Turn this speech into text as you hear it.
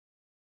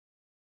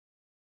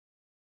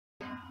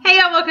Hey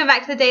y'all, welcome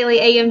back to the Daily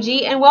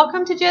AMG and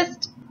welcome to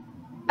just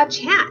a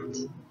chat.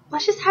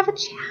 Let's just have a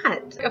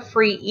chat. A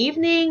free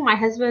evening. My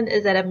husband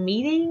is at a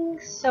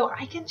meeting, so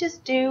I can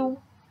just do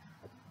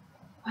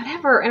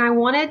whatever. And I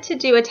wanted to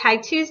do a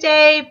Tag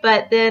Tuesday,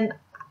 but then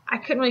I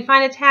couldn't really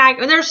find a tag.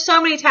 And there's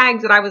so many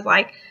tags that I was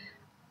like,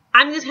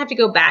 I'm just gonna have to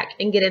go back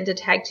and get into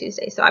Tag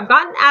Tuesday. So I've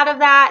gotten out of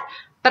that,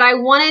 but I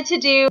wanted to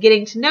do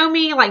getting to know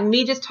me, like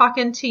me just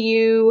talking to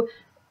you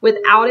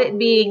without it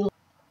being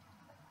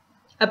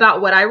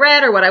about what I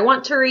read or what I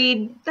want to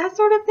read, that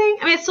sort of thing.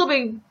 I mean, it's still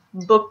be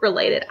book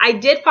related. I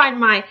did find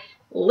my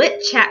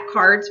lit chat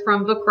cards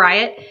from Book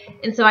Riot,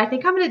 and so I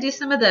think I'm going to do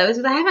some of those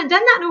because I haven't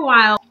done that in a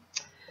while.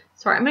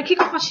 Sorry, I'm going to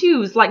kick off my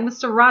shoes like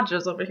Mr.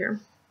 Rogers over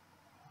here.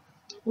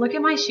 Look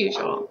at my shoes,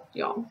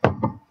 y'all.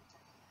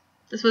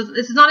 This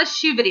is not a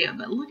shoe video,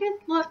 but look.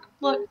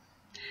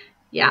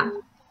 Yeah.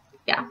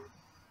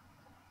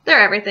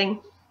 They're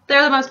everything.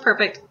 They're the most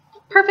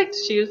perfect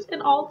shoes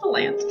in all the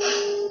land.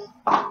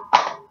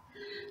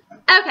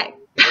 Okay,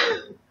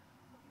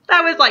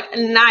 that was like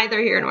neither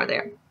here nor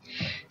there.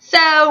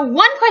 So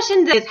one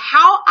question is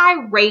how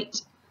I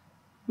rate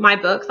my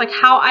books, like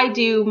how I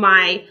do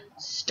my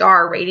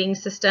star rating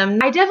system.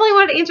 I definitely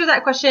wanted to answer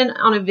that question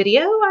on a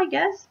video, I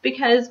guess,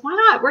 because why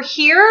not? We're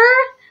here.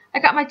 I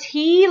got my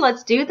tea.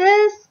 Let's do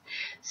this.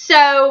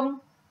 So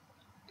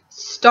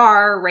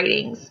star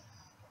ratings.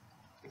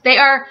 They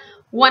are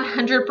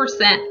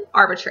 100%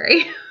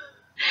 arbitrary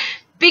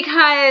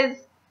because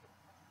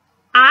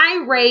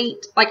I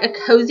rate like a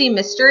cozy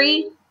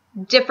mystery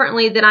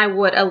differently than I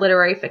would a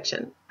literary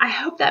fiction. I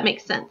hope that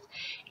makes sense.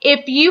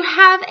 If you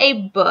have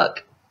a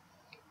book,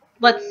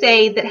 let's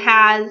say, that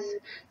has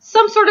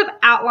some sort of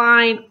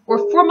outline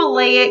or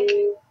formulaic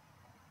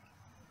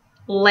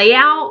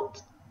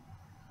layout,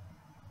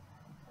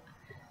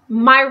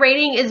 my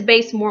rating is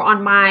based more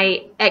on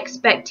my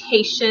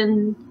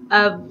expectation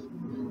of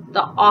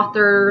the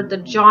author,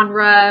 the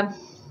genre.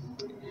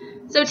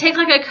 So take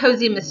like a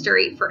cozy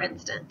mystery, for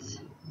instance.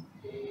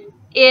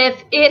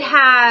 If it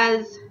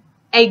has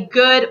a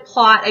good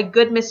plot, a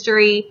good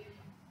mystery,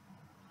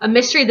 a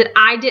mystery that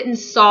I didn't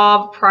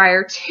solve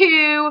prior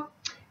to,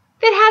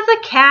 that has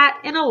a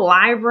cat in a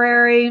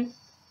library.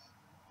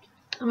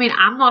 I mean,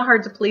 I'm not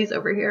hard to please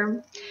over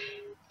here.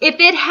 If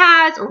it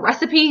has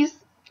recipes,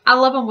 I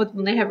love them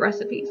when they have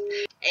recipes.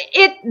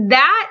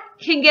 That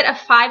can get a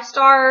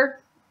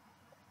 5-star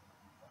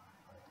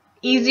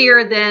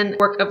easier than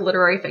work of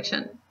literary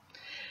fiction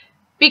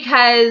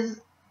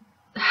because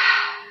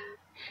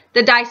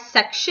the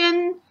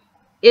dissection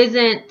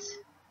isn't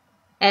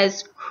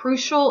as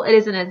crucial. It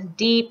isn't as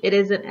deep. It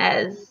isn't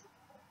as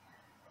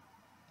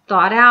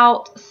thought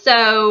out.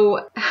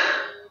 So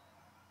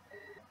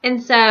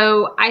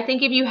I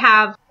think if you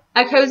have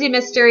a cozy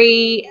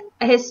mystery,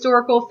 a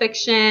historical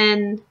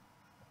fiction,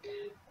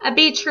 a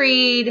beach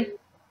read,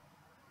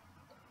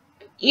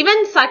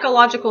 even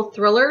psychological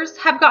thrillers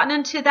have gotten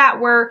into that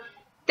where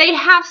they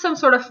have some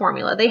sort of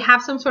formula. They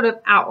have some sort of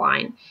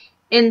outline.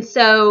 And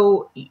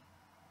so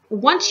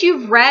once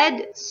you've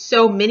read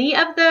so many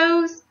of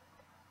those,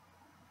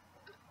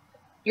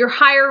 your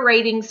higher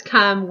ratings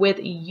come with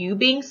you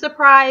being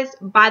surprised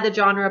by the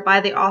genre,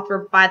 by the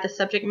author, by the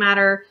subject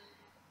matter,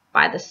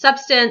 by the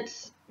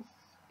substance,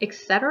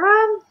 etc.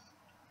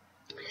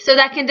 So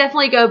that can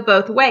definitely go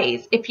both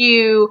ways. If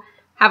you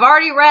have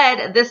already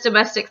read this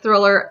domestic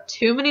thriller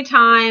too many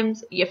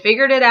times, you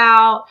figured it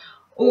out,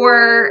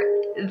 or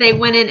they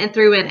went in and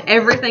threw in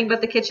everything but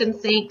the kitchen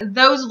sink,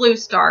 those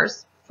lose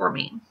stars for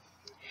me.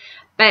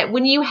 But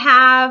when you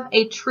have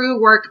a true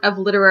work of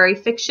literary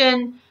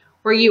fiction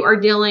where you are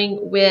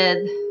dealing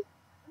with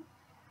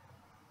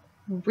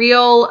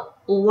real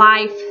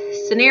life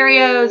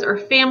scenarios or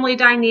family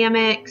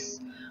dynamics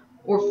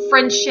or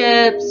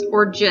friendships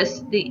or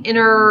just the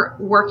inner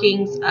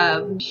workings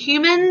of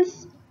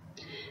humans,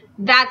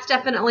 that's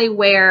definitely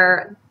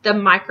where the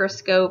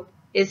microscope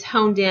is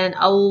honed in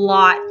a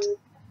lot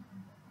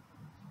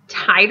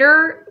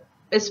tighter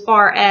as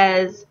far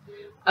as,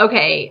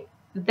 okay,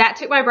 that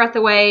took my breath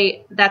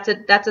away, that's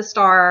a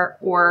star,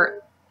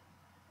 or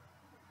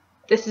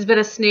this has been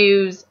a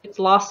snooze, it's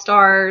lost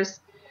stars.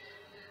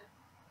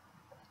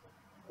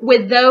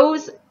 With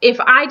those, if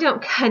I don't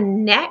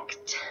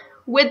connect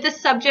with the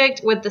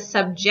subject, with the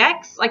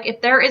subjects, like if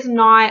there is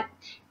not,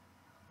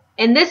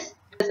 and this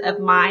is of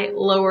my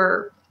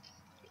lower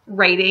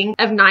rating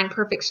of 9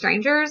 Perfect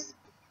Strangers,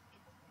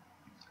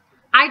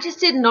 I just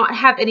did not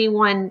have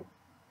anyone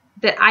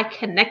that I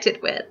connected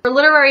with. For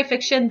literary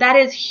fiction, that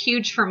is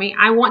huge for me.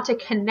 I want to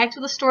connect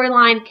with the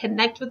storyline,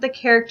 connect with the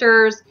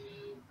characters,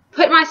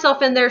 put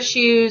myself in their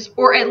shoes,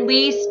 or at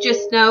least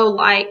just know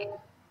like,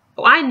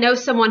 oh, I know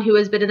someone who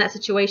has been in that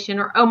situation,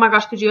 or oh my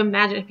gosh, could you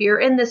imagine if you're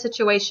in this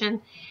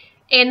situation?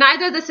 And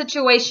neither the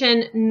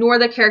situation nor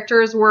the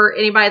characters were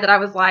anybody that I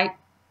was like,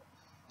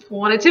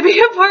 wanted to be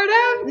a part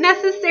of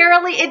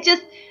necessarily. It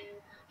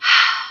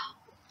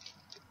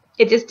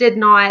just did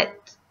not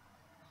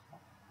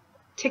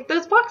tick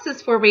those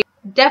boxes for me.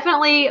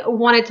 Definitely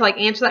wanted to like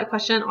answer that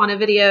question on a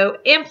video.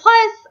 And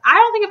plus, I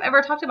don't think I've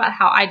ever talked about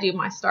how I do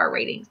my star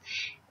ratings.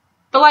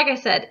 But like I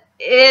said,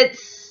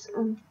 it's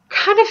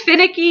kind of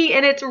finicky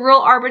and it's real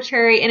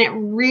arbitrary, and it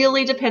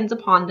really depends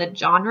upon the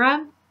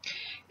genre.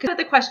 Because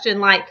the question,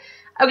 like,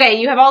 okay,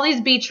 you have all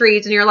these beach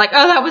reads and you're like,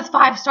 oh, that was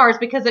 5 stars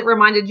because it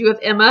reminded you of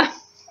Emma.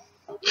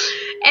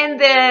 And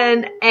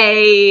then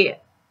a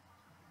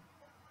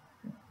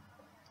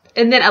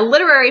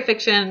literary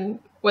fiction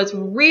was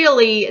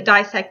really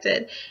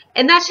dissected.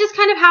 And that's just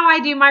kind of how I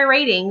do my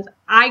ratings.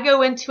 I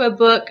go into a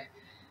book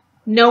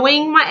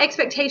knowing my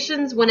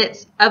expectations when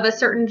it's of a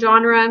certain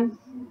genre,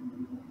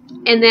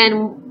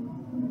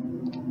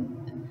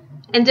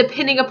 and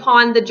depending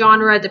upon the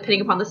genre,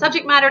 depending upon the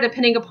subject matter,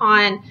 depending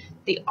upon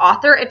the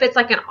author, if it's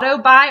like an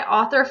auto-buy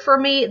author for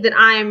me, then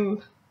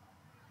I'm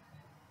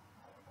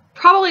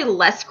probably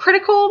less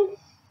critical,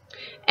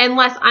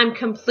 unless I'm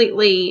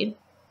completely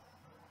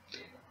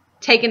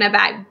taken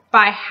aback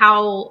by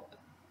how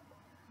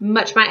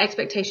much my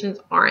expectations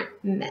aren't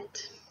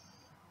met.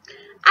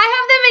 I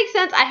hope that makes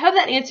sense. I hope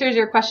that answers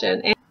your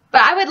question.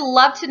 But I would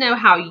love to know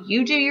how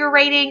you do your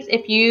ratings.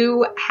 If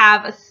you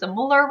have a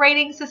similar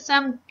rating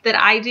system that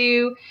I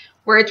do,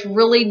 where it's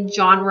really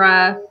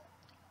genre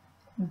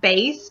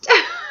based.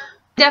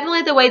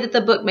 Definitely the way that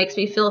the book makes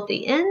me feel at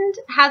the end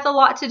has a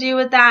lot to do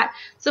with that.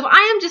 So if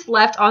I am just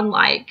left on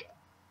like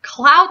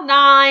cloud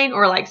 9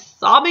 or like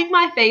sobbing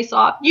my face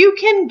off, you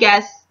can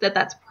guess that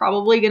that's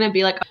probably going to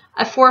be like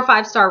a 4 or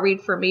 5 star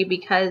read for me,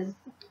 because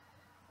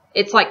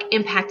it's like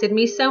impacted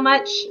me so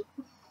much.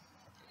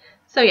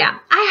 So yeah,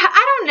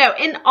 I don't know.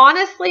 And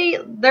honestly,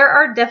 there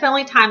are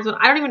definitely times when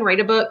I don't even rate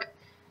a book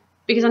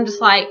because I'm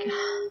just like,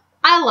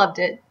 I loved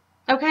it.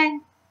 Okay.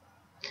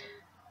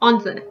 On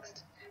to the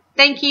next.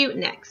 Thank you.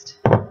 Next.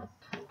 All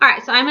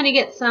right, so I'm going to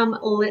get some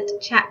lit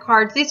chat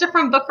cards. These are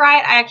from Book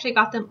Riot. I actually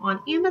got them on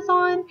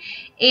Amazon,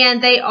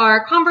 and they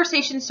are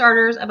conversation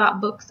starters about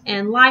books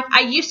and life.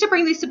 I used to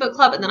bring these to book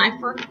club, and then I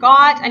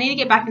forgot. I need to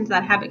get back into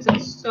that habit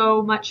because it's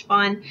so much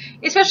fun,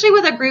 especially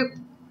with a group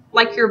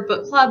like your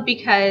book club,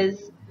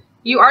 because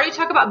you already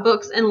talk about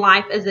books and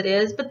life as it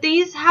is, but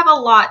these have a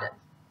lot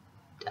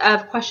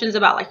of questions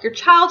about like your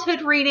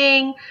childhood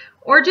reading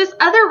or just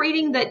other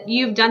reading that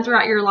you've done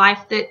throughout your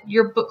life that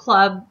your book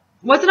club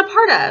wasn't a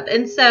part of.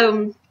 And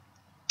so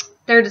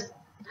they're just,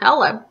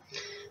 hello.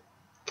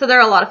 So they're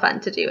a lot of fun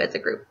to do as a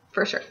group,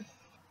 for sure.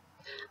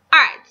 All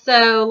right,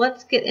 so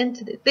let's get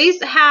into this.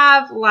 These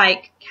have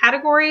like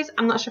categories.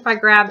 I'm not sure if I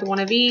grabbed one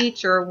of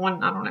each or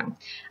one, I don't know.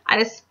 I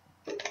just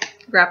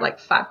grabbed like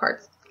 5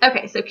 cards.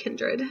 Okay, so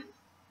Kindred.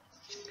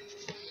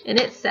 And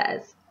it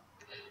says,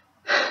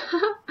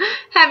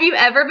 have you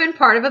ever been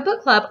part of a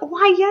book club?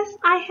 Why, yes,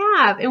 I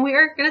have. And we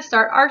are going to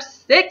start our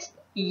 6th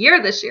year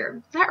this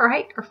year. Is that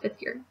right? Or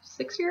 5th year?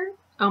 6th year?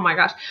 Oh my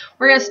gosh.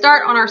 We're going to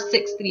start on our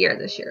 6th year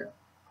this year.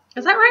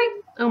 Is that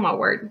right? Oh my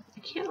word. I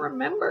can't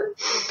remember.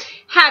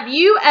 Have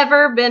you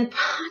ever been,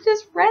 I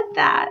just read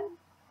that.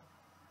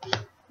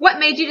 What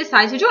made you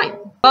decide to join?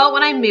 Well,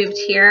 when I moved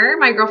here,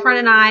 my girlfriend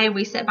and I,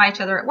 we sat by each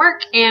other at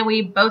work, and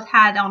we both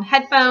had on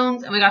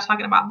headphones, and we got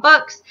talking about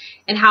books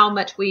and how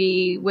much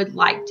we would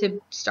like to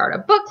start a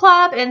book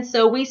club. And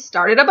so we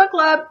started a book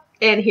club,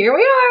 and here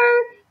we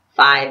are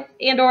 5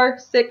 and or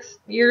 6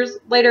 years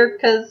later,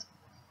 because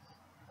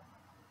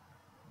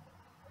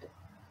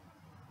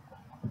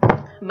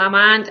my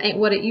mind ain't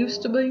what it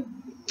used to be.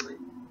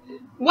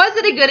 Was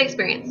it a good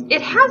experience?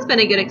 It has been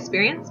a good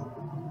experience.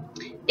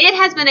 It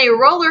has been a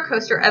roller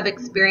coaster of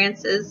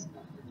experiences.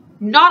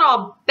 Not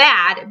all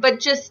bad, but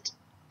just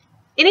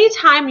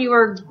anytime you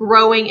are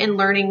growing and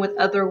learning with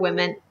other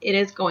women, it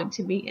is going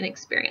to be an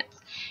experience.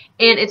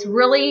 And it's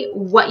really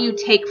what you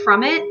take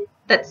from it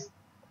that's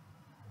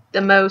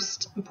the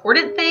most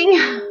important thing.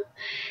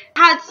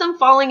 Had some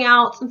falling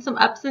outs and some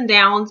ups and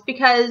downs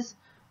because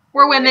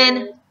we're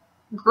women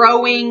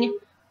growing,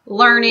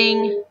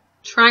 learning,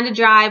 trying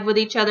to jive with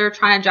each other,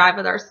 trying to jive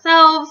with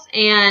ourselves,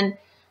 and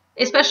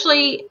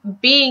especially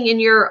being in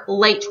your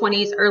late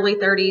 20s, early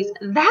 30s,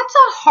 that's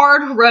a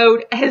hard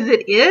road as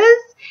it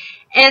is.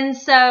 And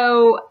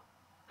so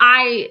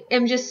I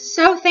am just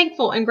so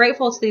thankful and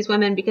grateful to these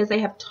women because they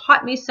have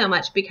taught me so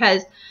much,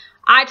 because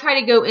I try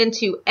to go in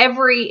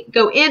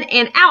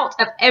and out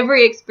of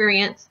every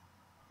experience,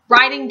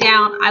 writing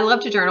down. I love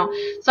to journal.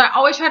 So I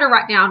always try to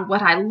write down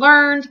what I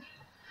learned,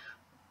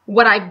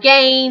 what I've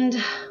gained,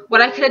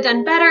 what I could have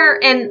done better.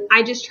 And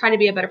I just try to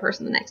be a better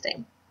person the next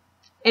day.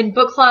 And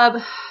book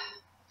club,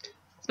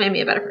 it's made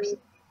me a better person.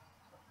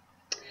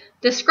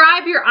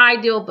 Describe your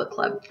ideal book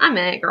club. I'm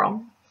in it,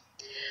 girl.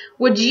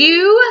 Who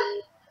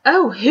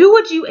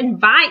would you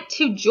invite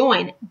to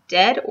join,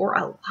 dead or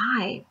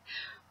alive?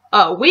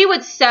 Oh,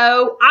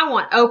 I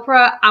want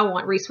Oprah. I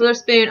want Reese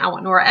Witherspoon. I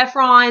want Nora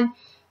Ephron.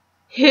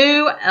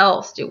 Who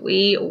else do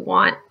we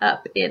want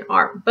up in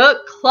our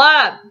book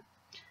club?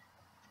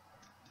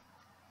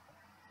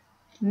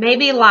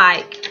 Maybe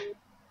like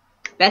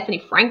Bethany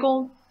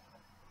Frankel.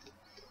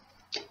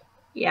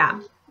 Yeah.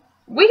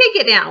 We could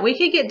get down. We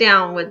could get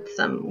down we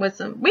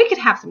could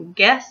have some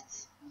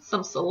guests,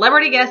 some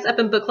celebrity guests up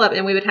in book club,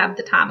 and we would have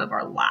the time of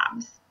our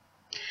lives.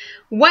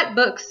 What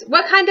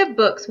kind of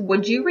books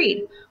would you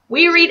read?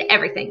 We read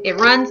everything. It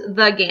runs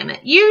the gamut.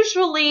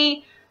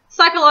 Usually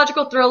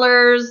psychological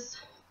thrillers,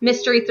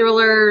 mystery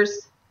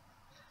thrillers,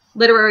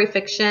 literary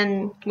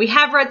fiction. We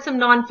have read some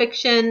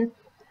nonfiction.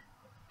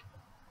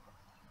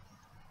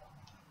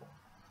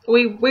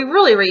 We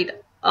really read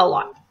a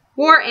lot.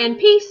 War and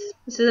Peace.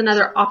 This is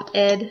another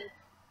op-ed.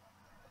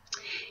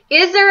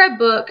 Is there a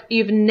book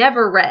you've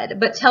never read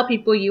but tell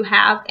people you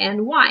have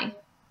and why?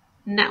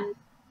 No,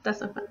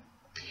 that's not fun.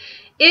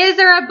 Is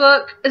there a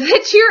book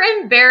that you're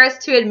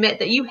embarrassed to admit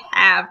that you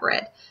have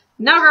read?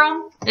 No,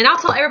 girl. And I'll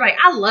tell everybody,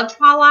 I love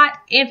Twilight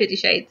and 50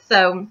 Shades,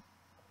 so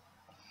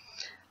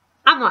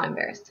I'm not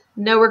embarrassed.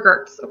 No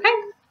regrets, okay?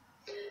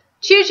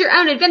 Choose your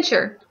own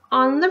adventure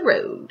on the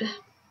road.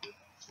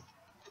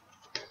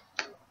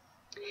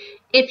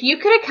 If you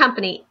could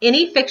accompany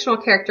any fictional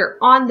character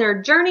on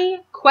their journey,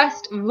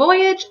 quest,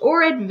 voyage,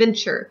 or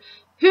adventure,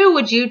 who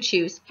would you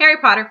choose? Harry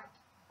Potter.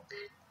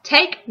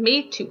 Take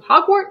me to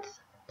Hogwarts,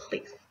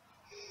 please.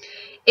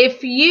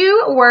 If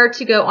you were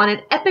to go on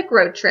an epic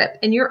road trip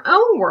in your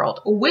own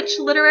world, which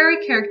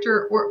literary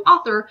character or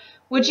author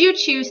would you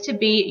choose to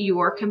be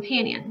your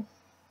companion?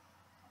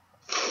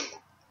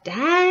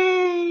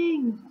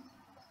 Dang.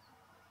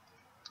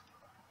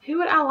 Who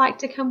would I like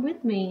to come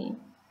with me?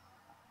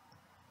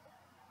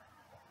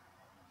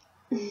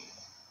 I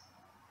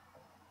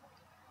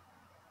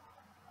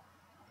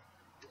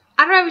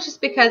don't know if it's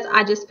just because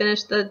I just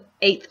finished the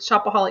 8th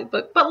Shopaholic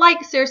book, but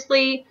like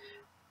seriously,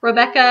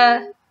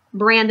 Rebecca,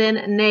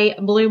 Brandon, Nay,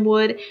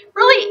 Bloomwood,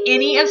 really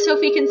any of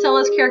Sophie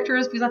Kinsella's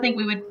characters, because I think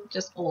we would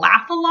just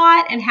laugh a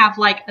lot and have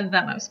like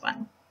the most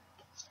fun.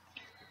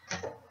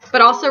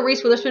 But also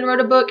Reese Witherspoon wrote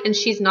a book and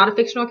she's not a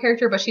fictional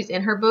character, but she's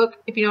in her book,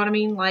 if you know what I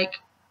mean. Like,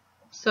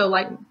 so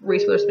like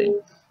Reese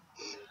Witherspoon.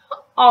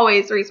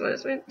 Always Reese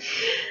Witherspoon.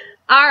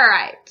 All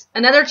right,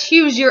 another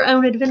choose your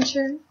own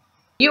adventure.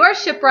 You are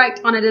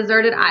shipwrecked on a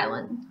deserted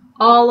island,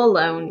 all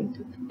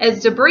alone.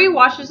 As debris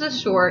washes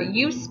ashore,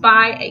 you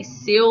spy a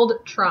sealed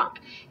trunk.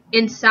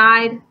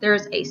 Inside,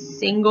 there's a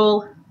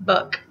single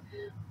book.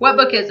 What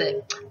book is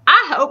it?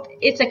 I hope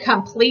it's a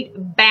complete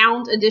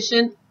bound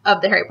edition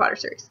of the Harry Potter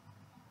series.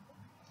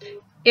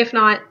 If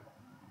not,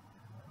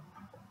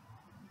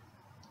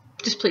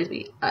 just please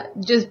be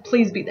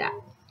that.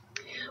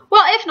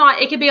 Well, if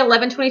not, it could be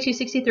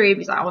 11/22/63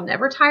 because I will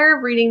never tire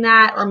of reading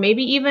that, or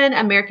maybe even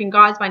American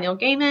Gods by Neil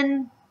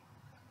Gaiman.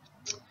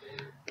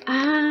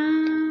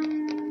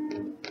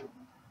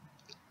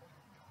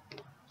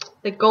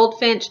 The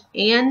Goldfinch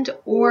and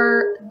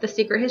or The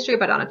Secret History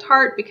by Donna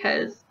Tartt,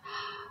 because,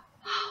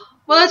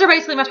 well, those are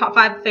basically my top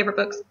 5 favorite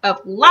books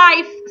of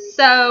life.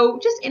 So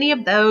just any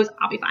of those,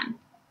 I'll be fine.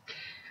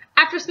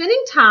 After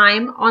spending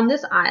time on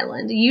this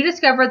island, you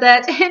discover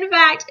that, in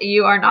fact,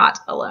 you are not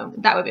alone.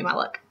 That would be my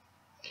luck.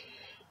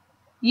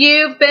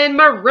 You've been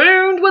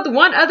marooned with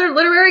one other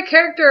literary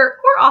character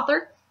or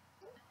author.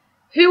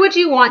 Who would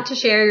you want to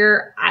share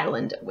your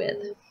island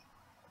with?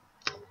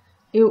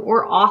 Who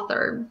or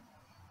author?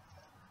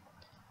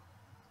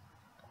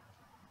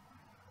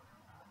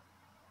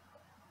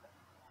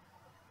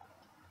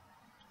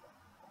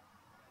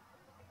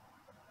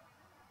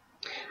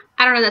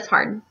 I don't know, that's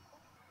hard.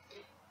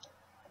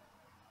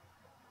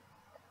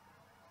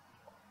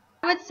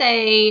 I would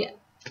say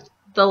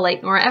the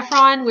late Nora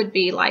Ephron would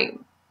be like,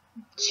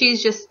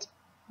 she's just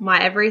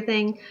my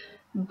everything.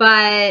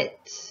 But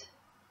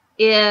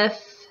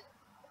if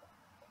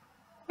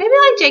maybe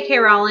like J.K.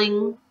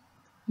 Rowling,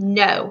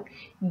 no.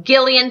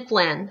 Gillian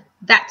Flynn,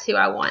 that's who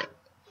I want.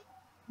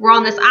 We're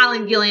on this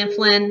island, Gillian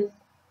Flynn.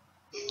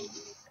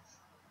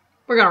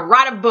 We're going to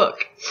write a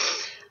book.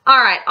 All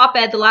right,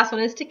 op-ed, the last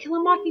one is To Kill a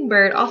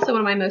Mockingbird, also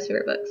one of my most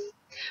favorite books.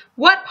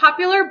 What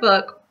popular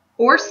book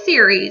or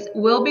series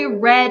will be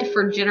read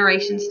for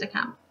generations to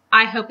come?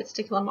 I hope it's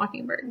To Kill a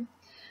Mockingbird.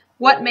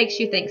 What makes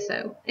you think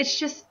so? It's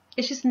just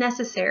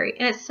necessary,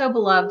 and it's so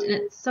beloved, and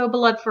it's so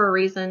beloved for a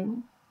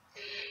reason.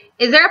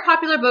 Is there a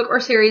popular book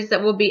or series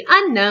that will be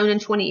unknown in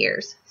 20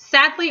 years?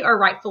 Sadly or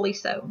rightfully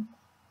so?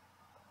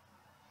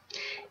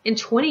 In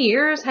 20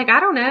 years? Heck, I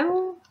don't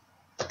know.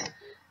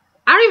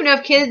 I don't even know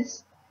if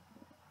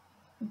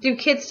do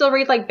kids still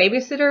read like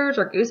Babysitters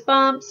or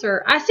Goosebumps?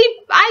 Or I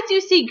do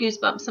see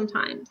Goosebumps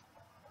sometimes.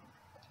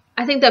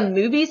 I think the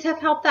movies have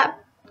helped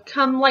that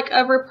come like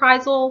a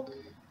reprisal.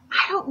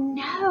 I don't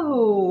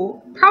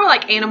know. Probably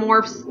like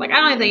Animorphs. Like, I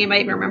don't even think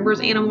anybody even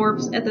remembers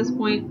Animorphs at this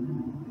point.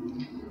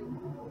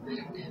 I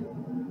don't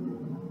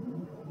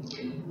know.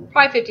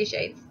 Probably 50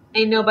 Shades.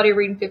 Ain't nobody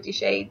reading 50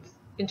 Shades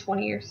in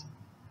 20 years.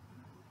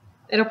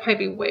 It'll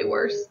probably be way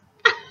worse.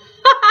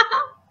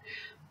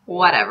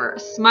 Whatever.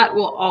 Smut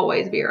will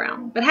always be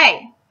around. But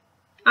hey,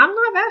 I'm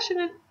not bashing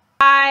it.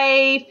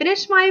 I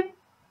finished my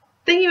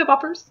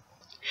thingy-boppers.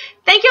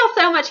 Thank y'all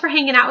so much for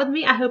hanging out with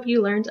me. I hope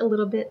you learned a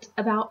little bit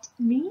about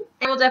me.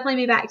 I will definitely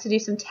be back to do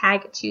some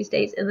Tag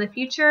Tuesdays in the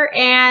future.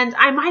 And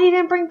I might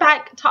even bring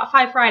back Top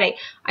 5 Friday.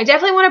 I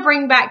definitely want to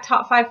bring back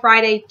Top 5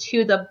 Friday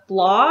to the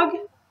blog.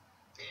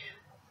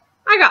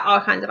 I got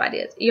all kinds of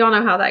ideas. Y'all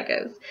know how that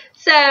goes.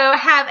 So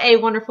have a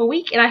wonderful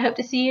week, and I hope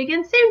to see you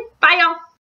again soon. Bye, y'all.